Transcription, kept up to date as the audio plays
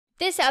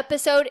This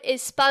episode is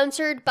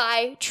sponsored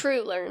by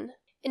TrueLearn,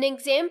 an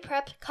exam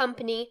prep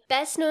company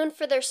best known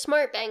for their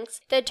smart banks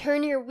that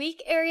turn your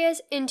weak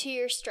areas into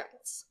your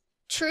strengths.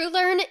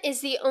 TrueLearn is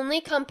the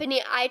only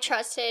company I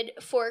trusted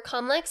for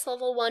COMLEX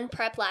Level 1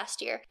 prep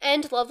last year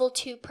and Level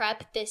 2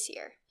 prep this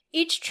year.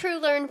 Each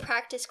TrueLearn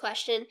practice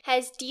question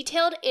has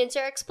detailed answer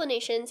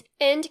explanations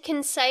and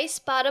concise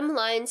bottom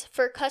lines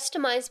for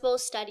customizable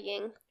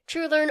studying.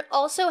 TrueLearn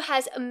also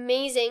has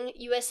amazing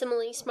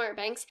USMLE smart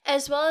banks,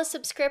 as well as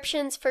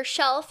subscriptions for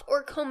shelf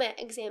or COMAT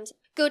exams.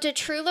 Go to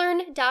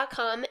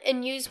TrueLearn.com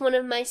and use one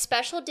of my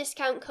special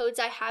discount codes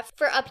I have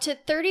for up to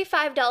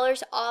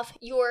 $35 off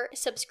your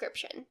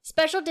subscription.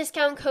 Special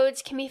discount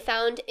codes can be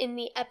found in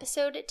the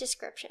episode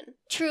description.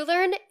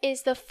 TrueLearn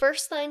is the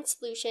first-line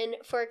solution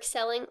for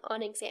excelling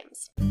on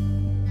exams.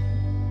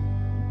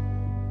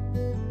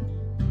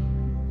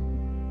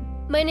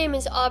 My name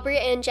is Aubrey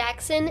Ann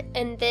Jackson,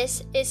 and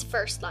this is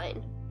First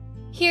Line.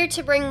 Here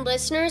to bring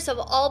listeners of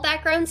all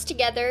backgrounds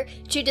together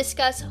to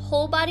discuss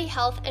whole body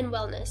health and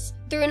wellness.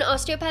 Through an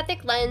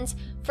osteopathic lens,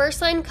 First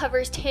Line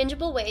covers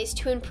tangible ways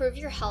to improve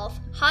your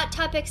health, hot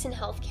topics in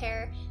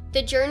healthcare,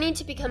 the journey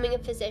to becoming a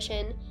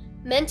physician,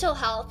 mental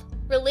health,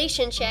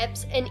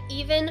 relationships, and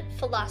even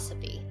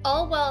philosophy,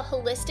 all while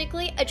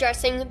holistically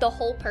addressing the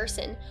whole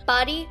person,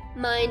 body,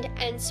 mind,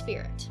 and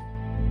spirit.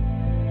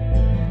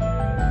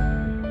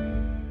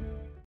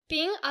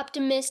 Being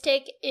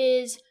optimistic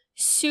is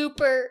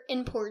super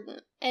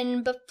important.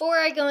 And before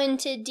I go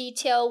into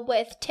detail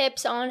with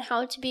tips on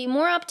how to be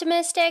more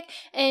optimistic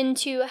and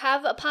to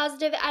have a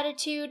positive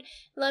attitude,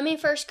 let me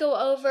first go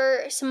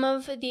over some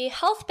of the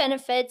health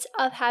benefits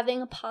of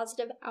having a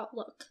positive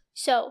outlook.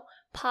 So,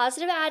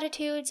 positive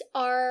attitudes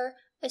are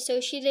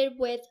associated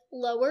with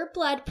lower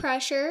blood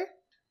pressure,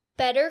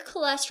 better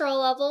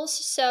cholesterol levels,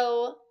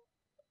 so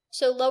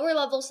lower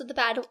levels of the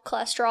bad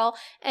cholesterol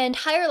and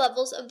higher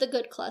levels of the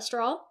good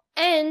cholesterol,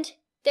 and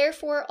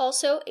therefore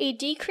also a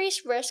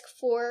decreased risk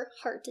for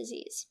heart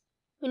disease.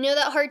 We know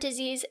that heart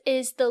disease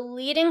is the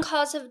leading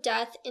cause of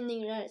death in the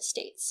United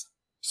States.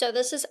 So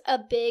this is a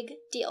big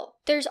deal.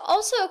 There's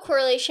also a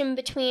correlation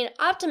between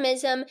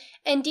optimism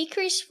and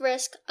decreased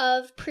risk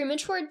of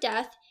premature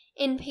death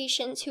in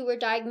patients who were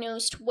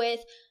diagnosed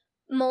with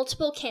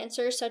multiple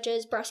cancers such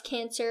as breast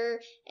cancer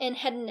and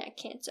head and neck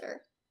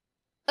cancer.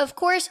 Of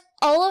course,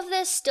 all of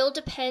this still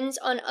depends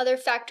on other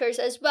factors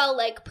as well,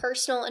 like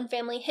personal and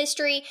family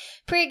history,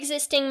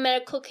 pre-existing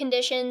medical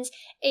conditions,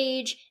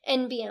 age,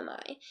 and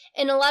BMI.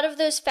 And a lot of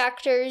those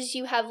factors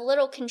you have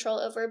little control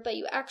over, but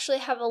you actually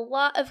have a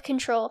lot of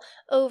control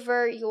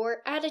over your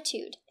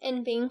attitude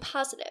and being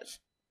positive.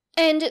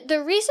 And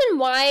the reason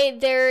why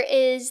there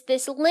is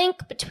this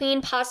link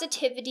between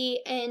positivity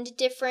and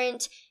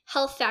different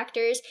health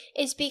factors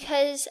is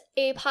because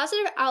a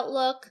positive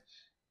outlook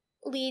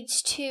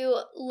leads to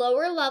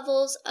lower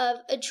levels of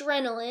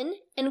adrenaline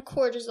and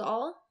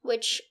cortisol,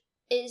 which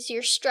is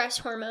your stress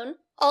hormone,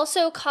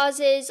 also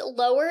causes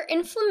lower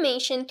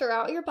inflammation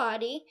throughout your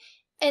body,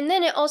 and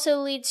then it also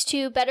leads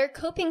to better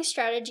coping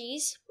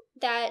strategies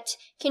that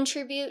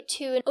contribute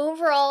to an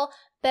overall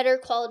better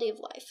quality of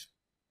life.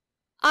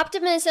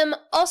 Optimism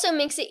also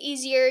makes it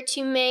easier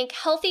to make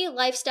healthy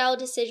lifestyle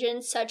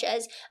decisions such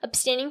as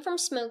abstaining from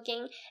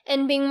smoking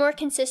and being more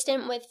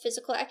consistent with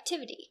physical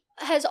activity.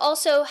 Has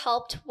also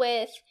helped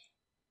with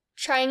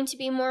trying to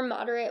be more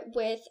moderate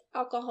with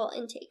alcohol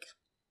intake.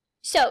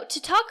 So,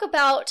 to talk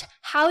about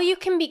how you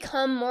can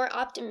become more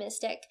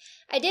optimistic,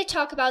 I did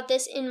talk about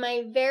this in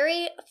my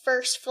very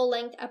first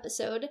full-length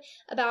episode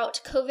about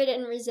COVID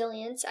and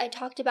resilience. I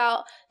talked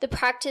about the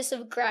practice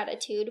of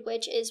gratitude,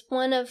 which is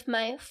one of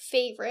my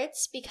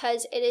favorites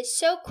because it is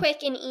so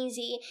quick and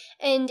easy,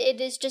 and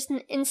it is just an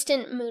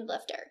instant mood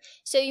lifter.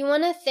 So you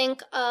want to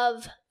think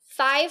of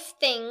 5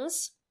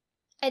 things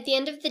at the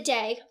end of the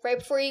day, right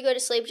before you go to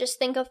sleep. Just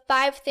think of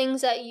 5 things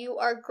that you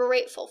are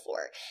grateful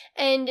for.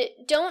 And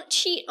don't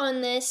cheat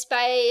on this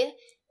by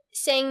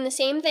saying the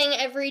same thing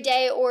every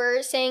day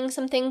or saying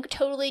something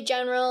totally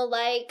general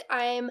like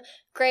I'm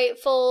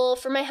grateful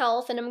for my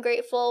health and I'm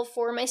grateful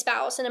for my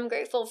spouse and I'm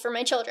grateful for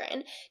my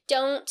children.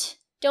 Don't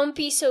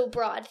be so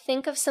broad.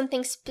 Think of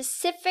something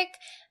specific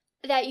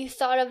that you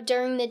thought of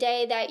during the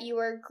day that you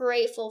are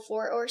grateful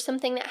for, or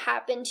something that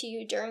happened to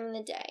you during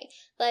the day.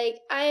 Like,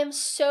 I am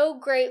so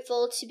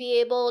grateful to be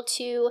able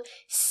to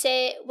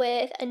sit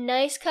with a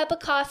nice cup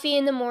of coffee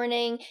in the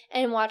morning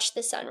and watch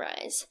the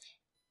sunrise.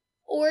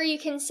 Or you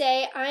can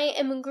say, I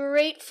am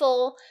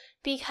grateful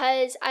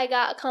because I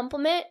got a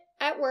compliment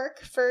at work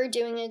for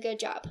doing a good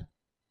job.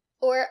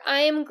 Or I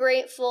am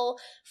grateful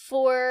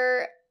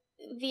for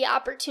the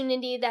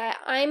opportunity that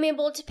I'm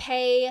able to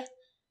pay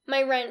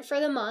my rent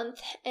for the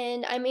month,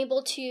 and I'm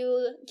able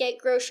to get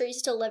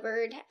groceries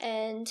delivered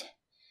and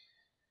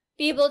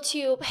be able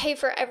to pay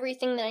for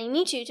everything that I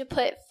need to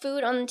put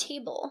food on the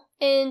table.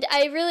 And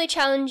I really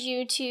challenge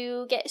you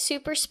to get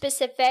super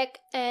specific,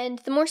 and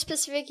the more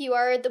specific you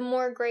are, the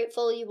more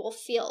grateful you will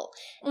feel.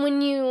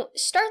 When you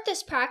start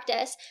this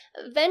practice,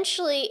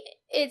 eventually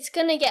it's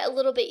going to get a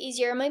little bit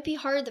easier. It might be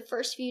hard the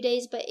first few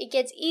days, but it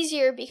gets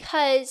easier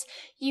because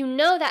you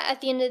know that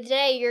at the end of the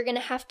day, you're going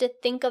to have to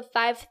think of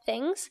 5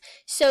 things.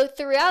 So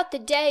throughout the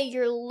day,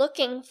 you're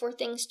looking for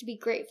things to be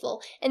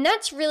grateful. And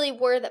that's really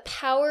where the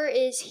power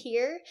is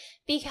here,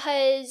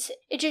 because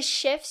it just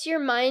shifts your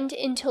mind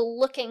into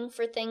looking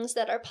for things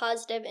that are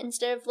positive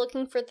instead of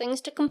looking for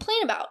things to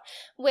complain about,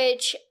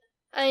 which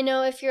I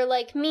know if you're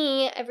like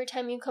me, every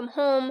time you come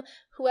home,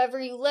 whoever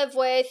you live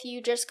with,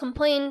 you just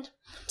complain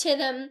to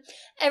them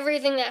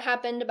everything that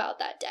happened about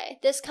that day.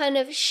 This kind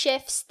of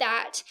shifts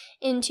that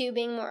into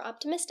being more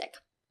optimistic.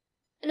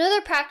 Another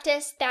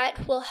practice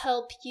that will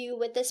help you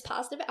with this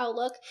positive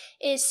outlook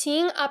is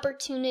seeing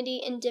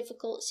opportunity in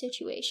difficult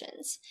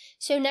situations.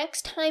 So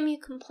next time you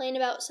complain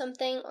about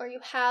something, or you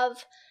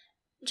have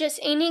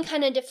just any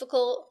kind of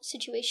difficult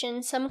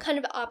situation, some kind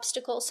of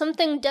obstacle,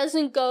 something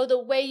doesn't go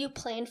the way you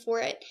planned for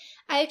it,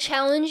 I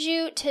challenge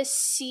you to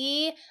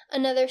see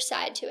another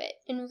side to it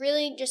and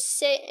really just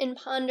sit and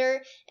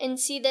ponder and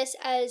see this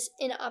as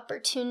an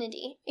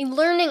opportunity, a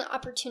learning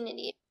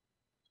opportunity.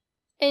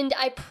 And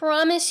I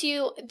promise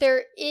you,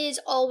 there is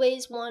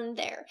always one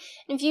there.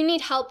 And if you need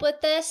help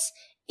with this,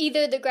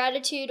 either the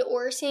gratitude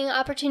or seeing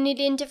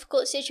opportunity in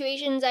difficult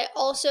situations, I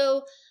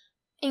also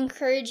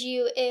encourage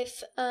you,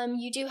 if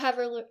you do have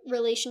a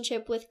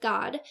relationship with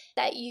God,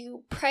 that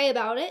you pray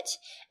about it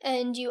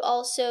and you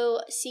also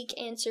seek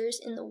answers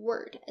in the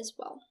Word as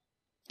well.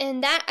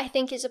 And that, I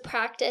think, is a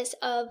practice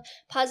of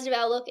positive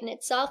outlook in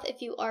itself. If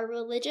you are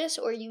religious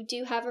or you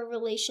do have a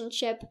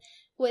relationship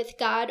with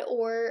God,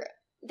 or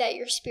that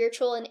you're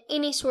spiritual in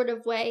any sort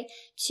of way,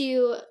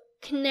 to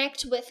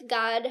connect with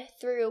God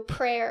through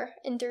prayer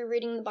and through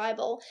reading the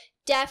Bible,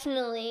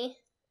 definitely,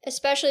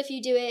 especially if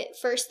you do it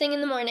first thing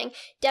in the morning,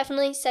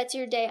 definitely sets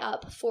your day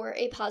up for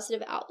a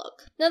positive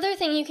outlook. Another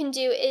thing you can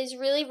do is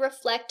really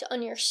reflect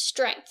on your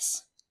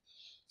strengths.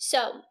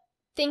 So,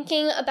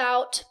 thinking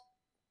about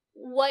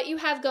what you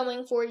have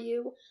going for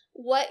you,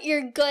 what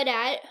you're good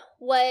at,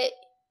 what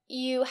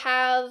you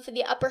have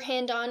the upper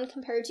hand on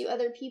compared to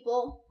other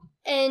people.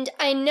 And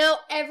I know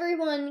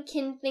everyone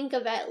can think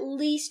of at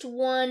least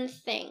one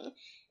thing.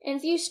 And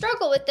if you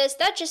struggle with this,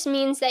 that just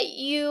means that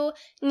you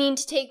need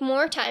to take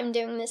more time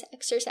doing this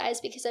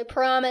exercise, because I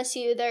promise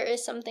you there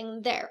is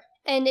something there.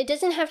 And it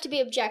doesn't have to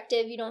be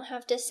objective. You don't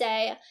have to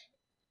say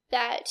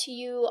that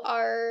you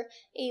are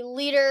a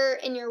leader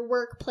in your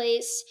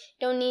workplace.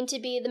 You don't need to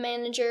be the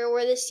manager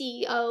or the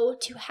CEO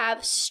to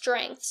have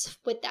strengths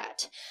with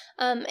that.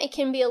 It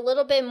can be a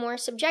little bit more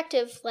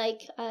subjective,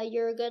 like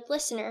you're a good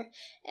listener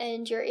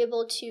and you're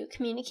able to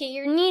communicate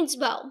your needs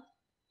well.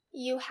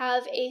 You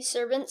have a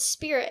servant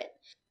spirit.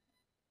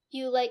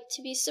 You like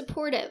to be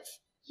supportive.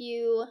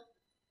 You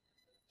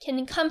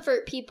can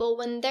comfort people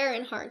when they're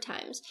in hard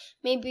times.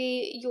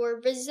 Maybe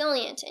you're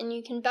resilient and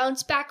you can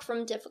bounce back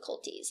from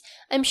difficulties.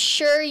 I'm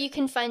sure you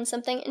can find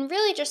something, and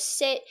really just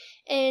sit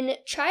and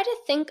try to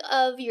think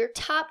of your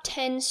top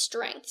 10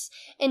 strengths.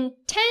 And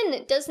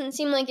 10 doesn't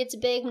seem like it's a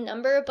big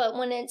number, but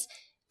when it's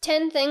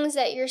 10 things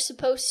that you're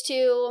supposed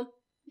to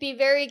be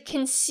very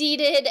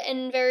conceited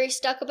and very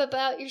stuck up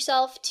about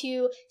yourself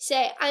to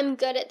say, I'm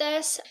good at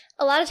this.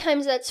 A lot of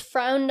times that's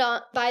frowned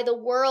on by the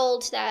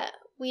world, that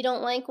we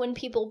don't like when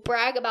people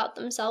brag about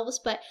themselves,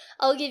 but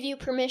I'll give you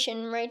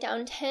permission. Write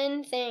down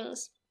 10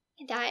 things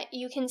that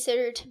you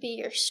consider to be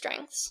your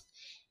strengths.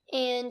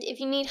 And if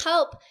you need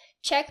help,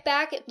 check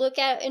back, look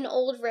at an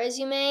old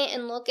resume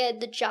and look at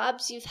the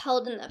jobs you've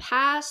held in the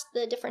past,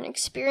 the different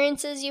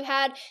experiences you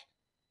had,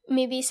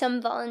 maybe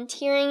some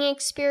volunteering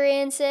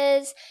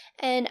experiences,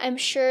 and I'm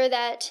sure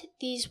that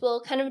these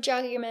will kind of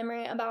jog your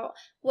memory about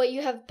what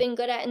you have been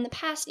good at in the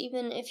past,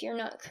 even if you're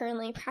not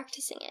currently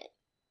practicing it.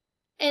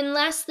 And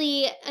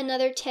lastly,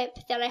 another tip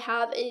that I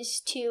have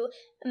is to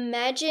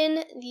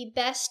imagine the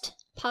best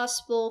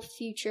possible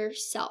future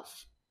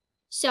self.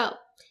 So,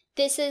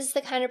 this is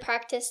the kind of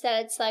practice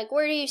that it's like,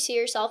 where do you see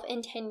yourself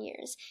in 10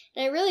 years?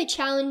 And I really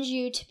challenge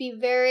you to be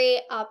very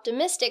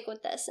optimistic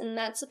with this, and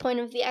that's the point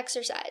of the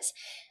exercise.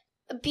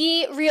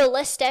 Be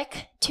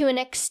realistic to an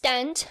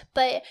extent,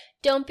 but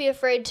don't be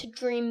afraid to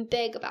dream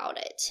big about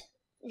it.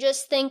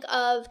 Just think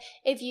of,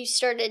 if you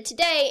started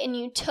today and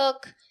you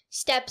took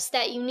steps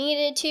that you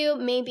needed to,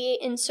 maybe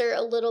insert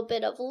a little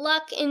bit of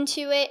luck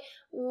into it,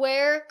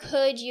 where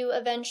could you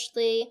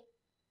eventually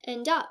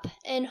end up?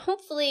 And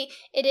hopefully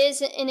it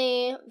is in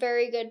a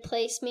very good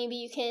place. Maybe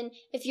you can,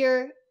 if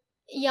you're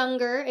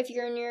younger, if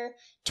you're in your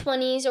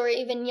 20s or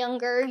even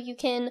younger, you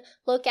can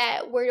look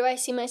at, where do I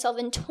see myself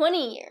in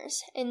 20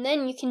 years? And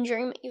then you can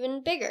dream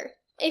even bigger.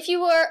 If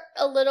you are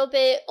a little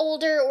bit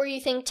older, or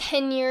you think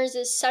 10 years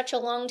is such a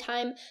long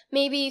time,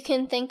 maybe you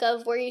can think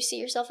of where you see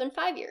yourself in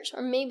 5 years,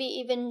 or maybe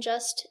even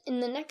just in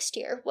the next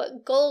year.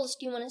 What goals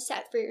do you want to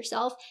set for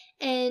yourself?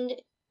 And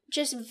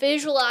just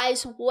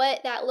visualize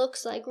what that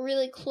looks like.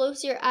 Really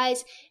close your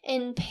eyes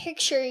and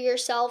picture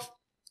yourself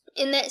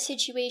in that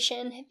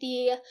situation,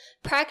 the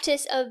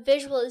practice of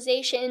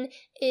visualization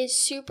is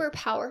super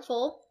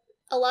powerful.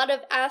 A lot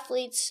of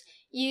athletes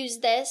use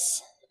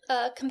this,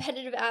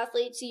 competitive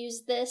athletes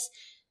use this.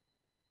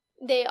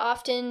 They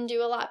often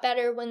do a lot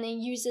better when they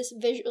use this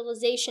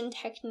visualization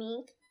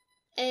technique.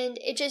 And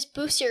it just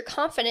boosts your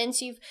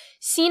confidence. You've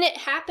seen it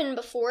happen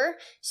before,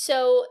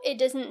 so it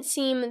doesn't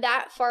seem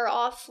that far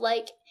off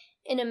like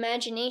an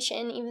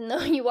imagination, even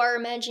though you are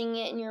imagining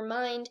it in your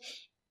mind.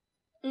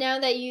 Now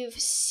that you've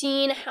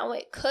seen how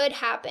it could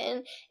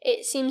happen,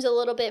 it seems a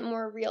little bit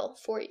more real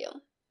for you.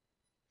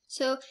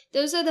 So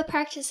those are the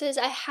practices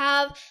I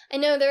have. I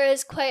know there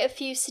is quite a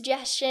few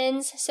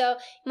suggestions, so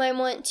you might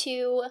want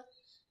to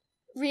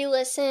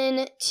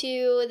re-listen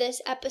to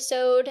this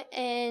episode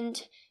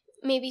and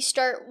maybe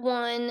start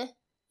one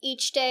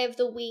each day of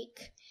the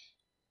week.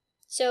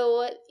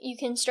 So you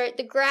can start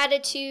the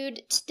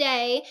gratitude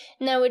today,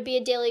 and that would be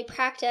a daily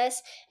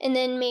practice, and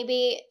then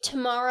maybe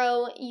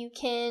tomorrow you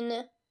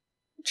can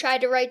try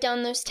to write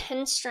down those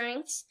 10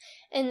 strengths,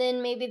 and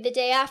then maybe the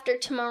day after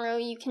tomorrow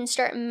you can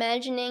start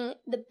imagining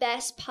the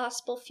best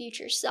possible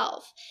future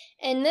self.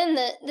 And then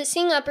the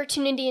seeing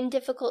opportunity in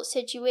difficult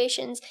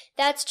situations,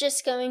 that's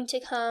just going to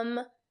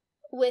come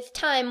with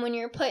time when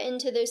you're put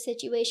into those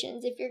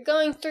situations. If you're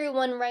going through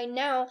one right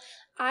now,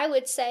 I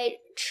would say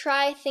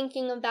try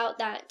thinking about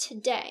that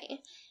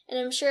today. And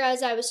I'm sure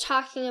as I was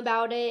talking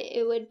about it,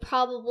 it would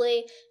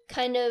probably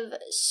kind of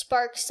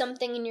spark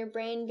something in your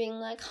brain being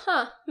like,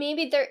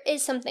 maybe there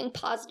is something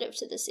positive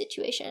to this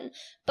situation.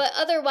 But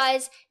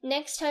otherwise,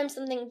 next time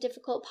something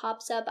difficult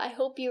pops up, I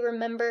hope you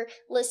remember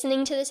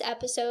listening to this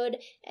episode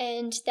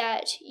and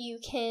that you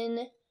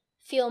can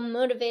feel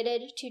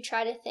motivated to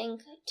try to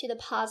think to the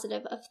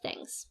positive of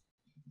things.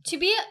 To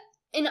be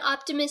an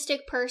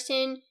optimistic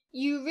person,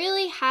 you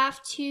really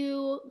have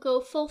to go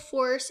full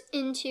force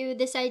into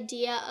this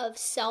idea of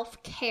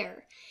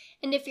self-care.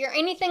 And if you're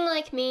anything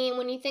like me,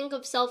 when you think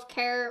of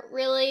self-care,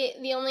 really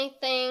the only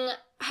thing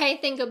I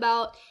think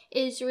about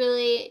is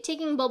really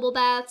taking bubble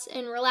baths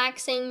and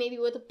relaxing, maybe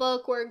with a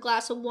book or a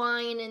glass of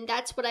wine, and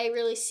that's what I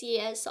really see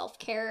as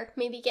self-care.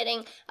 Maybe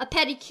getting a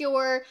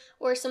pedicure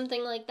or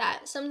something like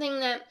that. Something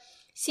that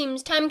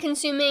seems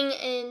time-consuming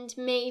and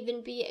may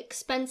even be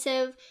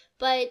expensive,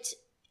 but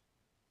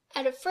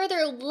at a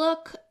further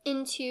look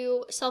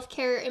into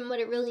self-care and what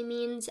it really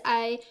means,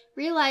 I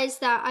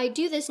realized that I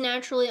do this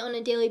naturally on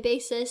a daily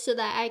basis so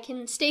that I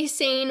can stay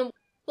sane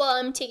while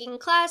I'm taking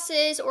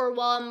classes or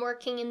while I'm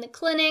working in the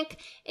clinic.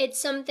 It's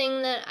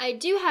something that I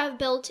do have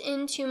built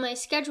into my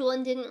schedule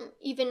and didn't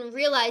even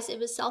realize it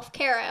was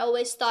self-care. I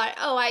always thought,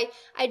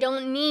 I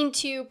don't need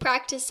to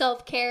practice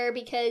self-care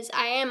because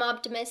I am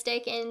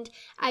optimistic and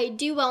I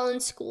do well in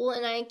school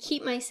and I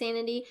keep my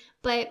sanity.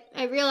 But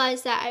I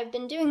realized that I've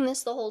been doing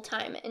this the whole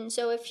time. And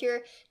so if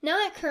you're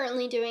not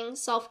currently doing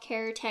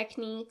self-care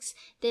techniques,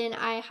 then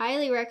I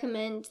highly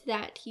recommend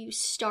that you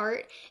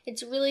start.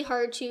 It's really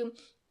hard to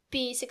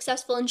be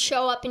successful and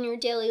show up in your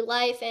daily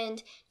life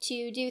and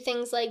to do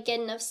things like get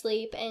enough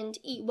sleep and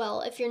eat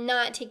well if you're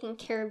not taking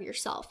care of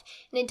yourself.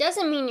 And it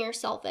doesn't mean you're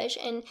selfish.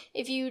 And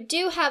if you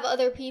do have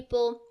other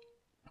people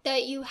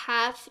that you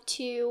have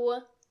to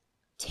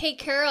take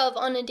care of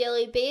on a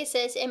daily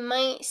basis, it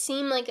might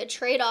seem like a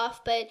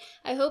trade-off, but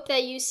I hope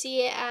that you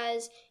see it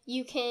as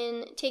you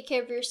can take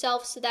care of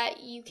yourself so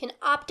that you can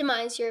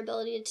optimize your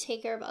ability to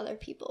take care of other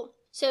people.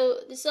 So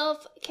the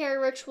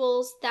self-care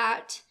rituals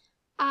that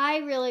I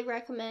really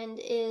recommend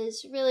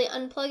is really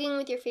unplugging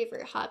with your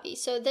favorite hobby.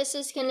 So this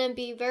is going to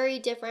be very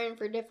different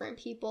for different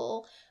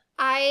people.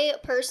 I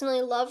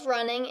personally love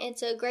running.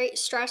 It's a great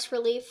stress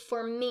relief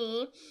for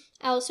me.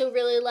 I also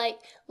really like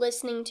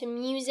listening to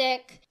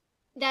music.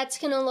 That's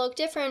going to look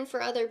different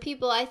for other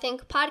people. I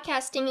think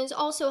podcasting is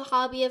also a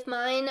hobby of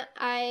mine.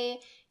 I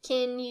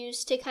can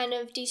use to kind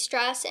of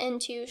de-stress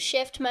and to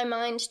shift my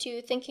mind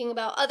to thinking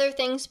about other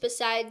things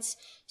besides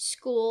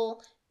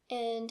school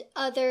and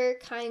other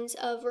kinds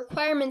of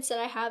requirements that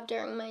I have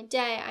during my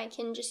day. I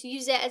can just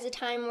use it as a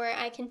time where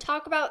I can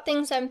talk about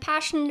things I'm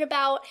passionate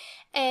about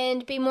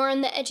and be more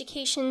on the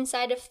education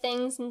side of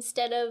things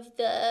instead of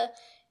the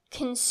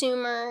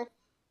consumer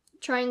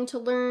trying to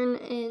learn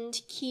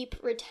and keep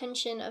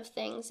retention of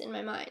things in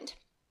my mind.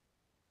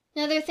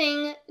 Another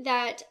thing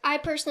that I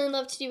personally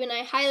love to do and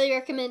I highly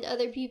recommend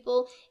other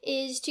people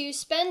is to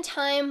spend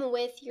time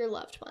with your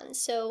loved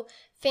ones. So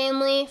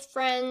family,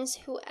 friends,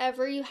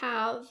 whoever you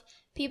have,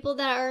 people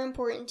that are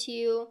important to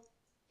you,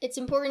 it's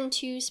important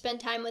to spend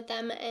time with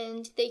them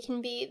and they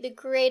can be the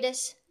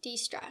greatest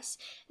de-stress.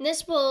 And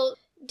this will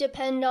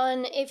depend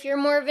on if you're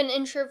more of an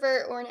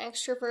introvert or an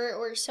extrovert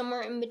or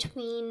somewhere in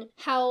between,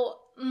 how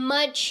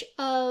much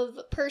of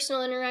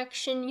personal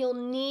interaction you'll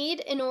need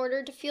in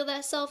order to feel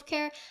that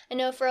self-care. I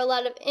know for a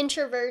lot of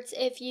introverts,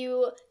 if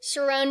you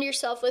surround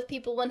yourself with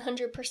people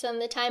 100% of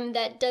the time,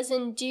 that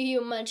doesn't do you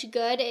much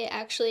good. It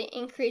actually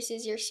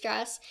increases your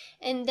stress.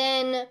 And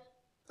then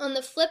on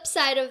the flip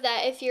side of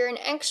that, if you're an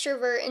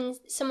extrovert and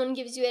someone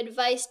gives you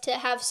advice to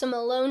have some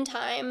alone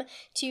time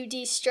to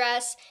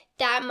de-stress,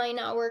 that might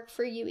not work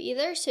for you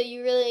either. So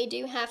you really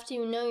do have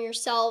to know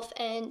yourself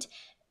and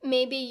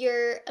maybe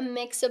you're a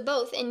mix of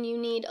both and you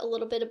need a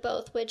little bit of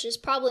both, which is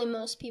probably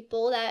most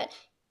people, that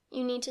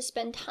you need to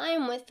spend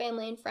time with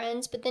family and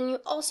friends, but then you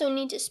also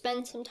need to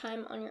spend some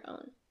time on your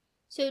own.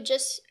 So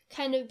just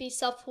kind of be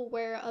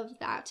self-aware of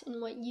that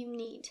and what you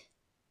need.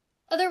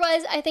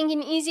 Otherwise, I think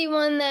an easy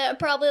one that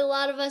probably a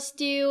lot of us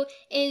do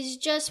is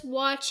just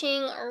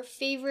watching our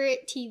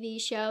favorite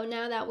TV show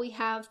now that we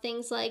have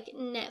things like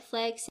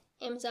Netflix,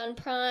 Amazon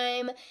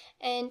Prime,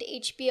 and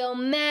HBO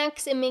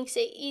Max. It makes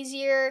it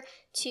easier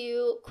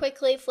to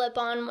quickly flip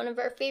on one of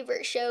our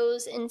favorite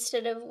shows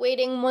instead of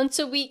waiting once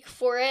a week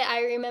for it.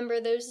 I remember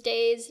those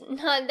days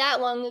not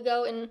that long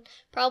ago, and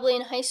probably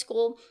in high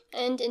school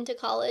and into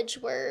college,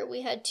 where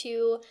we had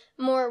to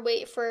more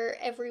wait for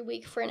every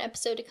week for an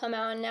episode to come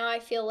out. And now I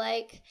feel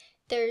like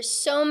there's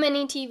so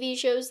many TV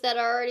shows that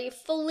are already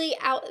fully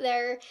out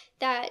there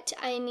that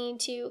I need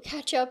to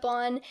catch up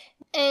on.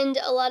 And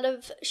a lot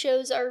of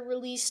shows are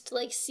released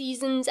like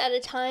seasons at a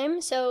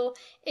time, so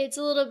it's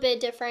a little bit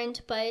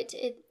different, but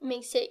it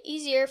makes it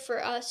easier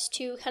for us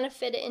to kind of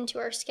fit it into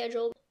our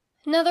schedule.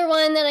 Another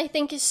one that I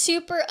think is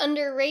super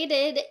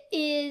underrated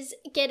is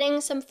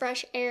getting some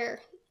fresh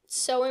air. It's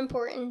so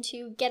important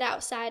to get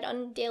outside on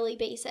a daily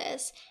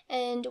basis,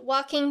 and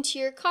walking to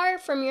your car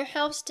from your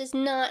house does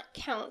not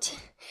count.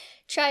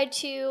 Try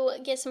to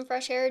get some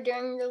fresh air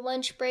during your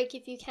lunch break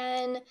if you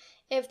can.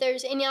 If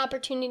there's any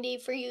opportunity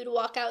for you to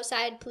walk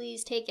outside,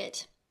 please take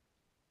it.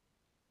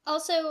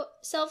 Also,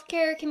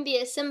 self-care can be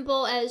as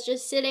simple as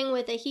just sitting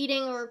with a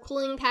heating or a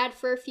cooling pad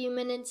for a few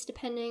minutes,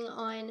 depending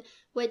on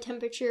what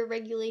temperature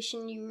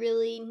regulation you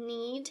really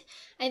need.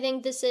 I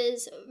think this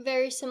is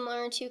very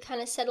similar to kind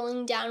of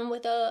settling down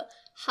with a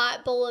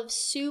hot bowl of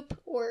soup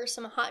or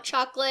some hot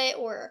chocolate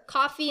or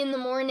coffee in the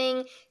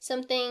morning,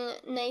 something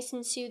nice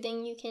and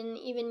soothing. You can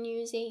even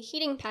use a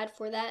heating pad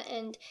for that.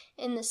 And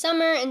in the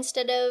summer,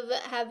 instead of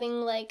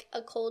having like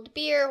a cold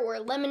beer or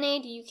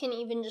lemonade, you can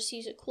even just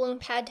use a cooling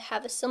pad to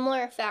have a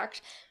similar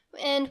effect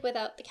and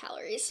without the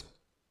calories.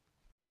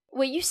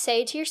 What you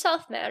say to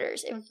yourself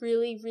matters. It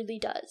really, really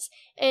does.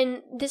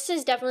 And this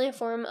is definitely a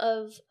form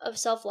of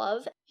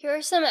self-love. Here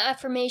are some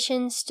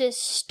affirmations to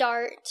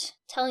start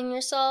telling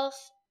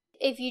yourself.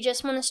 If you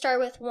just want to start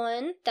with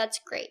one, that's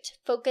great.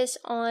 Focus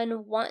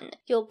on one.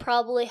 You'll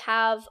probably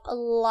have a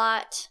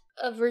lot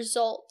of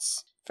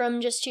results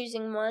from just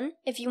choosing one.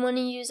 If you want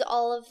to use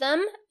all of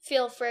them,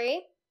 feel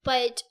free.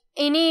 But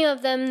any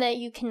of them that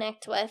you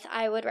connect with,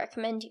 I would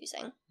recommend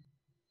using.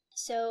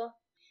 So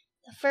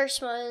the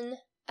first one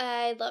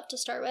I'd love to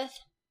start with.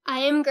 I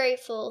am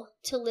grateful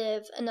to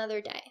live another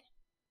day.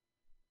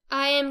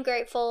 I am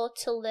grateful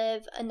to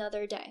live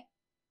another day.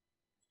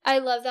 I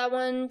love that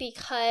one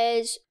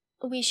because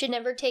we should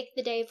never take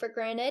the day for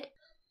granted.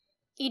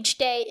 Each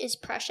day is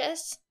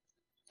precious,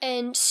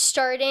 and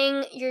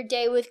starting your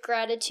day with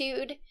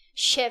gratitude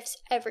shifts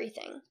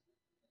everything.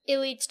 It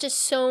leads to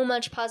so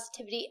much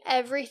positivity.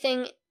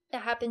 Everything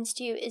that happens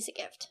to you is a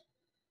gift.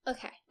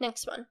 Okay,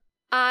 next one.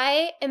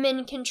 I am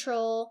in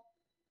control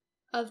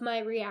of my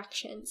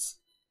reactions.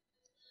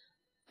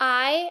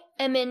 I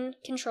am in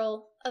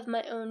control of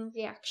my own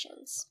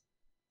reactions.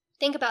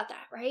 Think about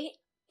that, right?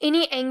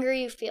 Any anger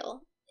you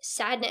feel,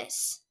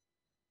 sadness,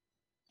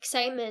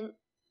 excitement,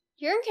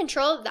 you're in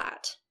control of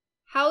that.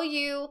 How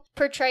you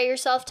portray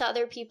yourself to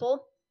other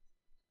people.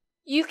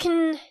 You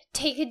can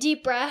take a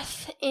deep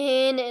breath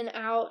in and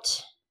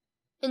out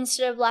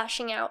instead of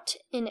lashing out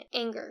in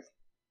anger.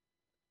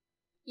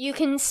 You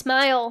can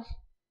smile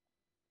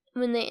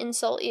when they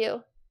insult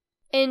you.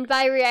 And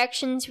by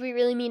reactions, we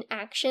really mean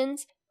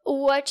actions.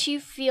 What you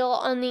feel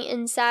on the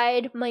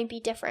inside might be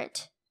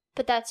different,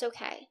 but that's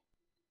okay.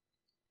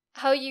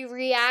 How you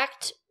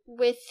react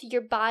with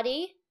your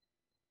body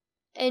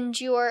and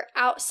your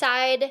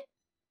outside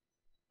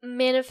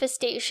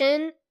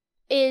manifestation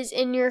is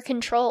in your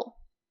control.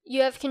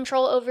 You have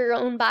control over your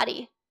own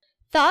body.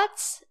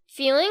 Thoughts,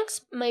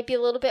 feelings might be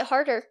a little bit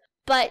harder,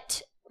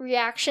 but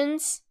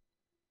reactions,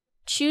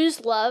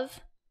 choose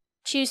love,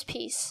 choose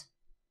peace.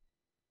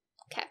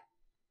 Okay,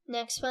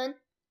 next one.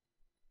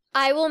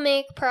 I will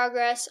make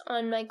progress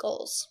on my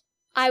goals.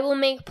 I will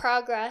make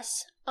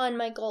progress on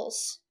my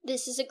goals.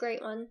 This is a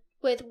great one.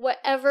 With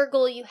whatever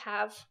goal you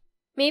have.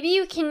 Maybe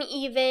you can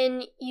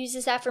even use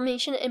this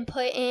affirmation and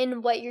put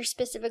in what your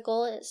specific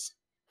goal is.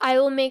 I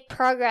will make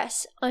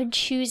progress on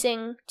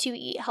choosing to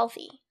eat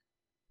healthy.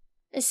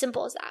 As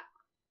simple as that.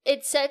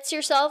 It sets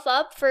yourself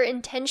up for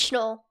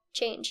intentional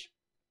change.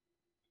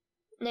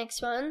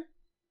 Next one.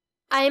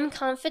 I am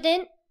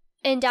confident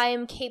and I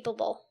am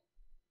capable.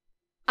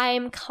 I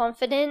am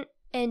confident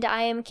and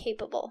I am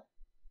capable.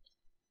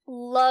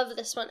 Love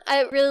this one.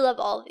 I really love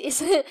all of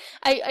these.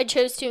 I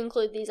chose to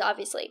include these,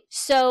 obviously.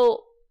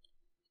 So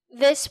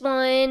this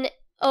one,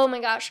 oh my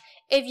gosh.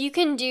 If you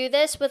can do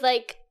this with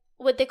like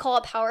what they call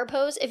a power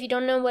pose, if you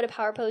don't know what a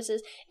power pose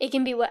is, it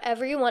can be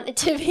whatever you want it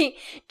to be.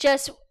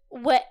 Just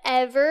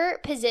whatever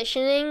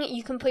positioning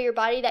you can put your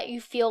body that you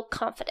feel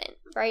confident,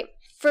 right?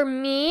 For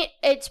me,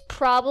 it's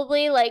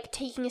probably like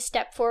taking a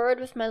step forward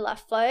with my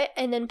left foot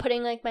and then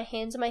putting like my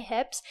hands on my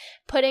hips,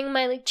 putting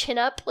my like chin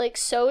up like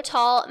so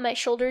tall, my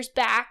shoulders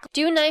back.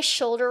 Do a nice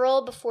shoulder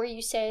roll before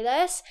you say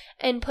this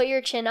and put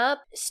your chin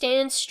up,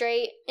 stand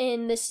straight,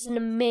 and this is an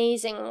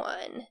amazing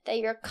one that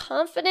you're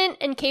confident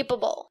and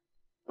capable.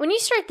 When you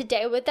start the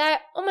day with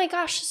that, oh my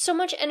gosh, so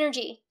much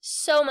energy,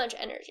 so much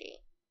energy.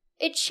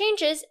 It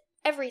changes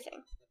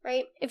everything,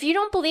 right? If you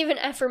don't believe in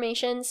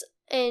affirmations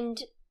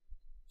and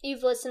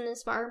you've listened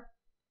this far,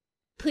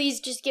 please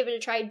just give it a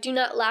try. Do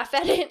not laugh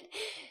at it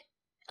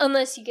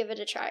unless you give it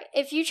a try.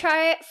 If you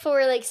try it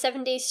for like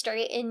 7 days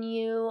straight and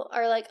you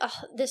are like,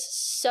 oh, this is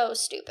so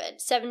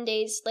stupid, 7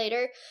 days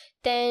later,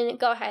 then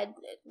go ahead,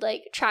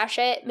 like trash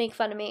it, make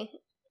fun of me.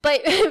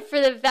 But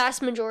for the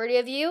vast majority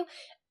of you,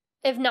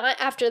 if not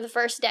after the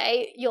first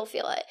day, you'll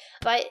feel it.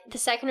 But the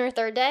second or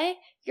third day,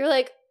 you're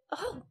like,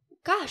 oh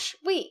gosh,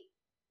 wait.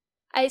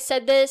 I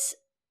said this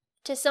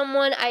to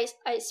someone, I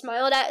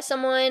smiled at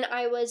someone,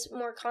 I was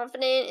more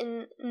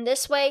confident in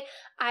this way.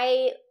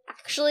 I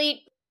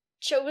actually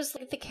chose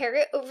like the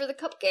carrot over the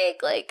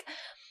cupcake. Like,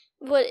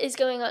 what is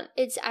going on?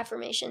 It's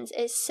affirmations.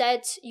 It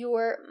sets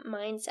your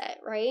mindset,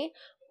 right?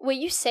 What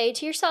you say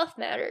to yourself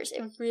matters.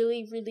 It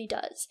really, really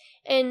does.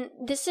 And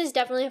this is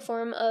definitely a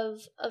form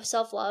of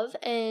self-love,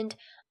 and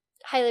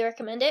highly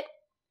recommend it.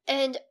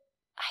 And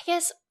I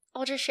guess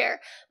I'll just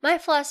share. My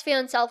philosophy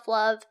on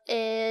self-love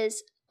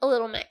is a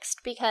little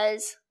mixed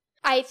because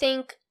I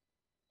think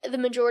the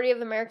majority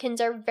of Americans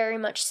are very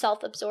much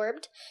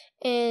self-absorbed,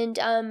 and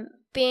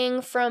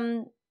being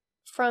from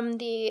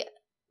the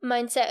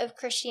mindset of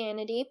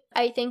Christianity,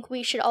 I think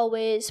we should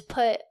always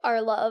put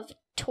our love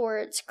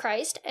towards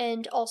Christ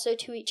and also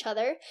to each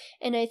other,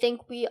 and I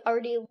think we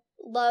already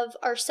love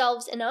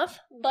ourselves enough,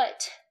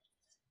 but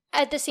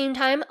at the same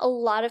time, a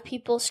lot of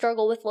people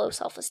struggle with low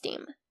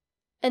self-esteem,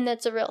 and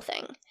that's a real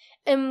thing,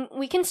 and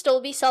we can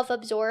still be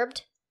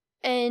self-absorbed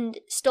and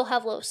still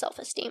have low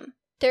self-esteem.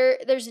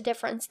 There's a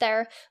difference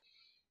there.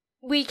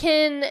 We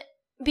can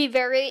be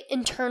very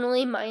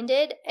internally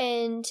minded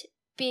and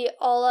be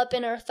all up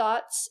in our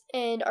thoughts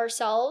and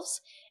ourselves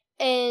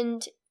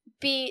and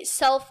be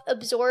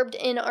self-absorbed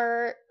in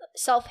our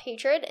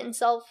self-hatred and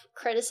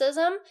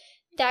self-criticism.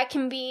 That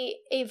can be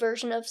a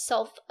version of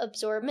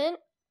self-absorbment.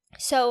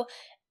 So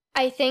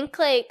I think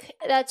like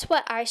that's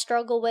what I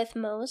struggle with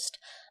most.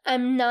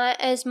 I'm not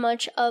as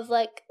much of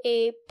like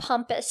a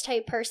pompous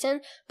type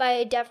person, but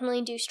I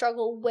definitely do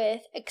struggle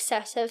with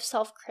excessive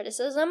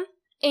self-criticism.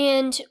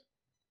 And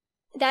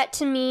that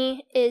to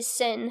me is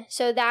sin.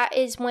 So that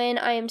is when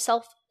I am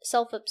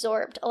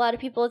self-absorbed. A lot of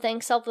people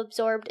think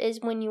self-absorbed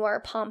is when you are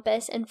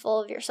pompous and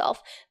full of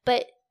yourself.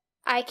 But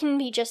I can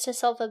be just as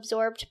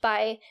self-absorbed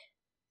by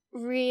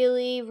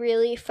really,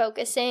 really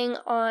focusing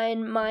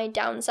on my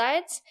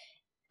downsides.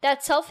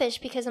 That's selfish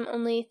because I'm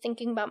only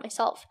thinking about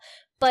myself.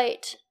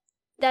 But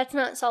that's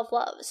not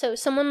self-love. So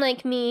someone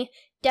like me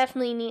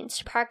definitely needs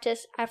to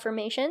practice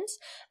affirmations,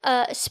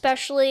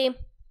 especially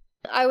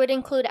I would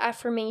include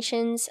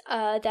affirmations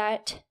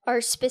that are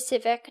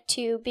specific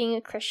to being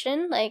a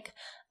Christian, like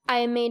I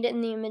am made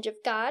in the image of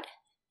God,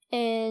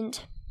 and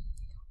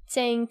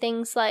saying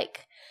things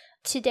like,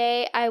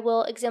 today I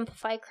will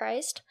exemplify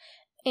Christ.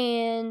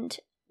 And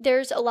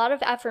there's a lot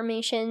of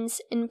affirmations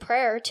in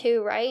prayer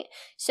too, right?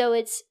 So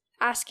it's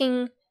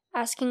asking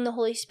the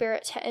Holy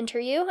Spirit to enter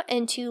you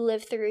and to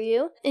live through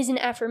you is an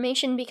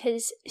affirmation,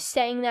 because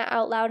saying that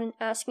out loud and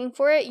asking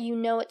for it, you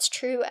know it's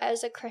true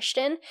as a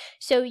Christian.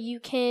 So you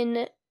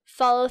can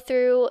follow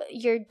through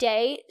your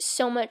day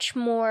so much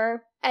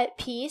more at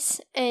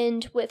peace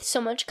and with so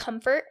much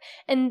comfort.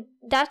 And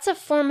that's a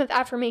form of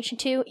affirmation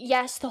too.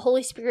 Yes, the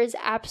Holy Spirit is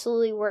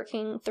absolutely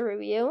working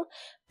through you,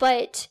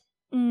 but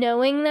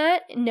knowing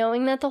that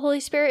the Holy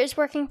Spirit is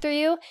working through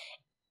you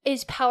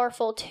is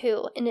powerful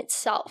too in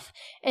itself.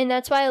 And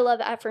that's why I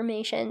love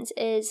affirmations,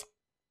 is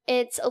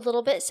it's a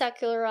little bit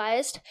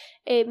secularized.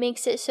 It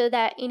makes it so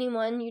that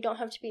anyone, you don't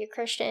have to be a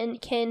Christian,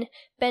 can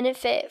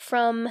benefit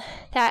from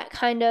that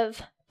kind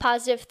of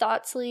positive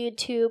thoughts lead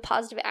to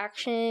positive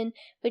action,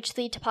 which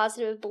lead to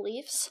positive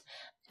beliefs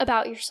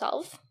about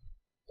yourself.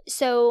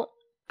 So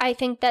I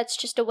think that's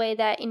just a way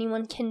that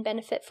anyone can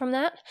benefit from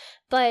that.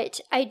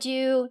 But I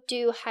do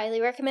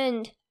highly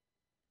recommend,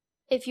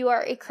 if you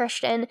are a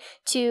Christian,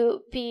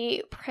 to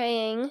be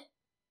praying,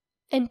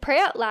 and pray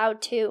out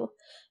loud too,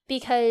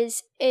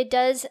 because it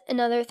does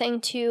another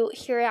thing to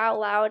hear it out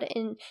loud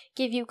and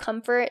give you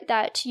comfort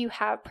that you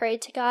have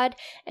prayed to God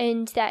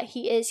and that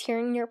He is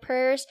hearing your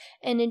prayers,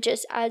 and it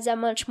just adds that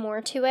much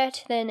more to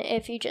it than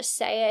if you just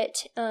say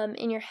it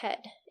in your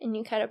head and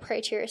you kind of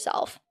pray to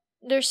yourself.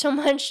 There's so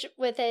much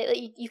with it.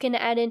 Like, you can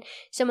add in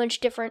so much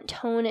different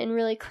tone and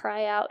really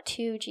cry out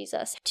to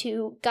Jesus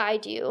to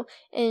guide you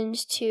and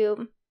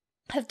to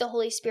have the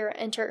Holy Spirit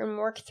enter and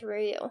work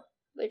through you,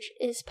 which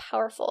is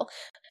powerful.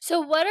 So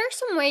what are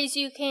some ways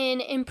you can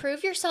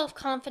improve your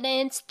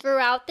self-confidence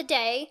throughout the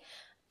day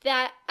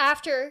that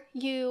after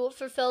you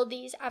fulfill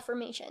these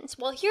affirmations?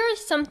 Well, here are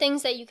some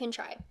things that you can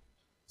try.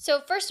 So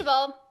first of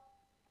all,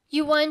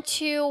 you want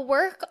to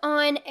work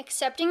on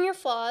accepting your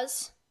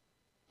flaws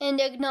and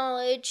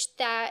acknowledge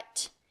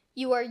that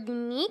you are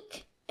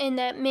unique and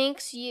that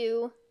makes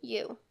you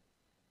you.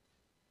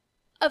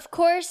 Of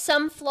course,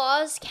 some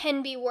flaws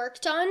can be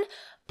worked on,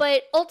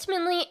 but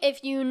ultimately,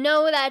 if you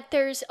know that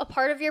there's a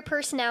part of your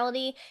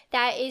personality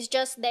that is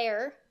just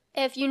there,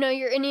 if you know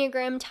your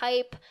Enneagram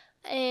type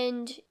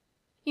and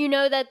you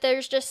know that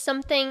there's just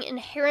something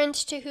inherent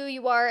to who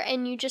you are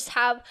and you just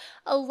have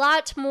a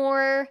lot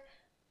more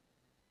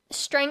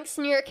strengths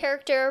in your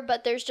character,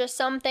 but there's just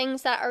some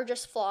things that are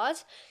just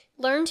flaws,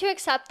 learn to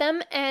accept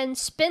them and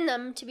spin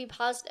them to be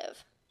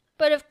positive.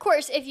 But of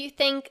course, if you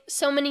think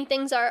so many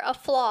things are a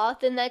flaw,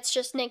 then that's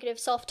just negative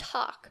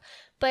self-talk.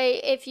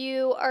 But if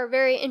you are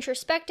very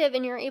introspective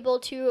and you're able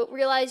to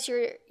realize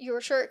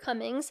your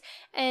shortcomings,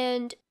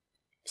 and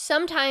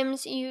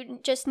sometimes you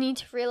just need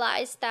to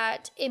realize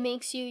that it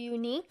makes you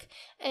unique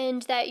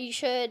and that you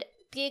should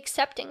be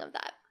accepting of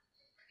that.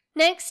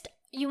 Next,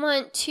 you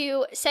want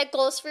to set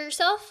goals for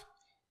yourself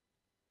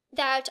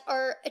that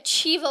are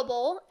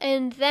achievable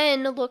and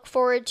then look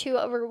forward to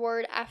a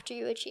reward after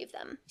you achieve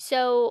them.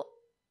 So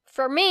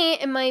for me,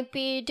 it might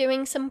be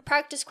doing some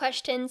practice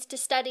questions to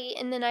study,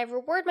 and then I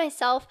reward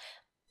myself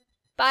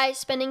by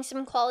spending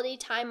some quality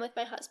time with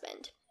my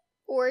husband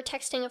or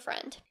texting a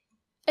friend.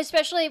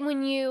 Especially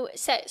when you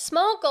set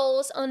small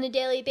goals on a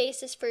daily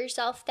basis for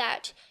yourself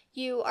that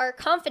you are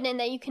confident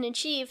that you can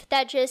achieve,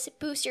 that just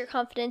boosts your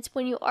confidence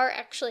when you are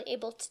actually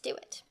able to do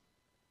it.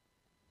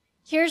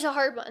 Here's a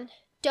hard one.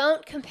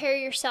 Don't compare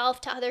yourself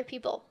to other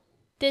people.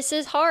 This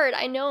is hard,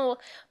 I know,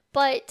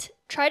 but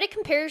try to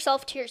compare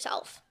yourself to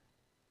yourself.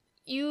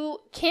 You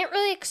can't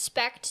really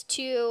expect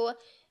to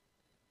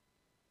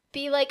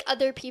be like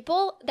other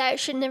people. That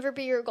should never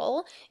be your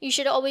goal. You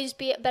should always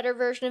be a better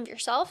version of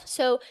yourself.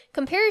 So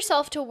compare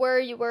yourself to where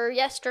you were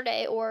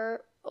yesterday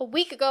or a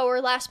week ago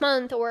or last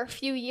month or a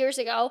few years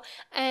ago,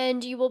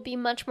 and you will be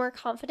much more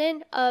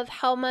confident of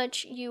how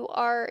much you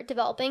are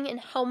developing and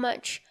how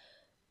much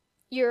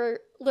you're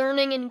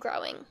learning and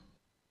growing.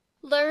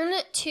 Learn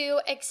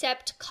to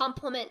accept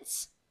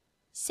compliments.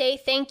 Say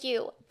thank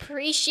you.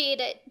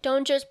 Appreciate it.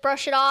 Don't just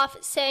brush it off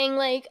saying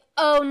like,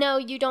 oh no,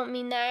 you don't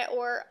mean that,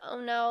 or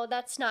oh no,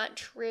 that's not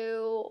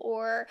true,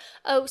 or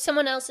oh,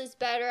 someone else is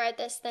better at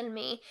this than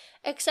me.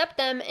 Accept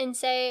them and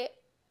say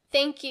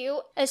thank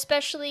you,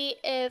 especially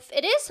if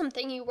it is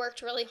something you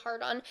worked really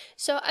hard on.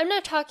 So I'm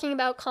not talking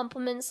about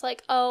compliments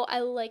like, oh,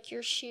 I like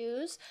your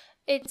shoes.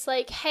 It's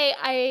like, hey,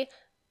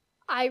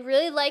 I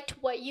really liked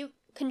what you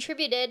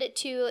contributed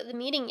to the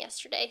meeting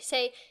yesterday.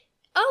 Say,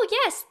 oh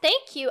yes,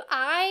 thank you.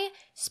 I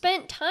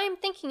spent time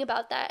thinking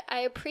about that.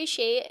 I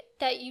appreciate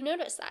that you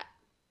noticed that.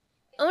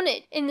 Own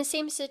it. In the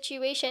same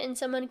situation,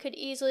 someone could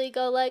easily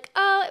go like,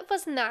 oh, it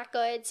wasn't that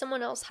good.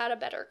 Someone else had a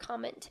better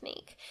comment to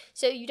make.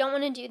 So you don't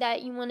want to do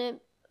that. You want to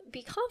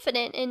be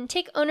confident and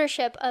take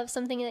ownership of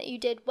something that you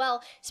did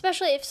well,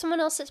 especially if someone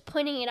else is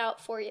pointing it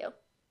out for you.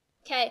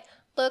 Okay,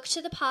 look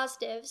to the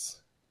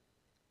positives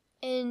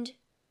and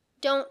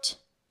don't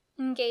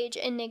engage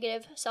in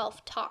negative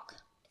self-talk.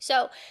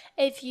 So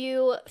if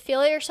you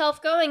feel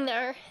yourself going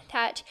there,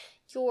 that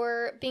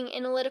you're being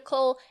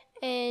analytical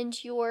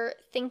and you're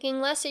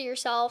thinking less of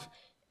yourself,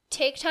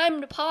 take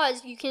time to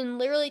pause. You can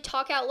literally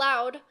talk out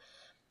loud.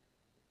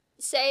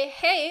 Say,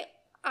 hey,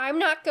 I'm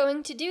not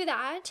going to do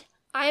that.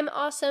 I'm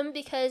awesome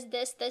because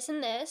this,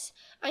 and this.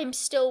 I'm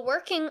still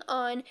working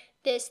on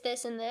this,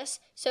 and this.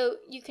 So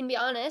you can be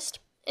honest.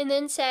 And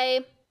then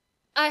say,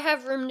 I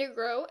have room to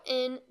grow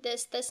in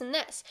this, and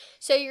this.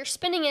 So you're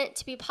spinning it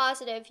to be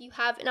positive. You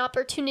have an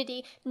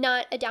opportunity,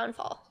 not a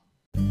downfall.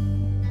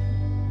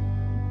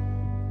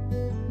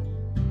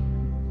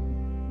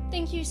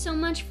 Thank you so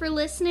much for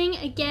listening.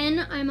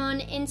 Again, I'm on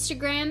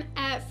Instagram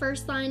at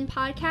First Line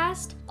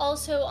Podcast.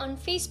 Also on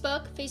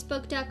Facebook,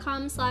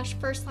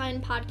 facebook.com/First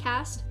Line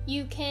Podcast.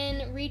 You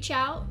can reach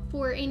out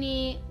for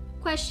any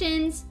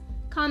questions,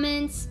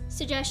 comments,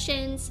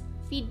 suggestions,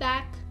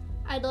 feedback.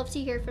 I'd love to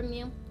hear from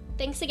you.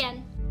 Thanks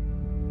again.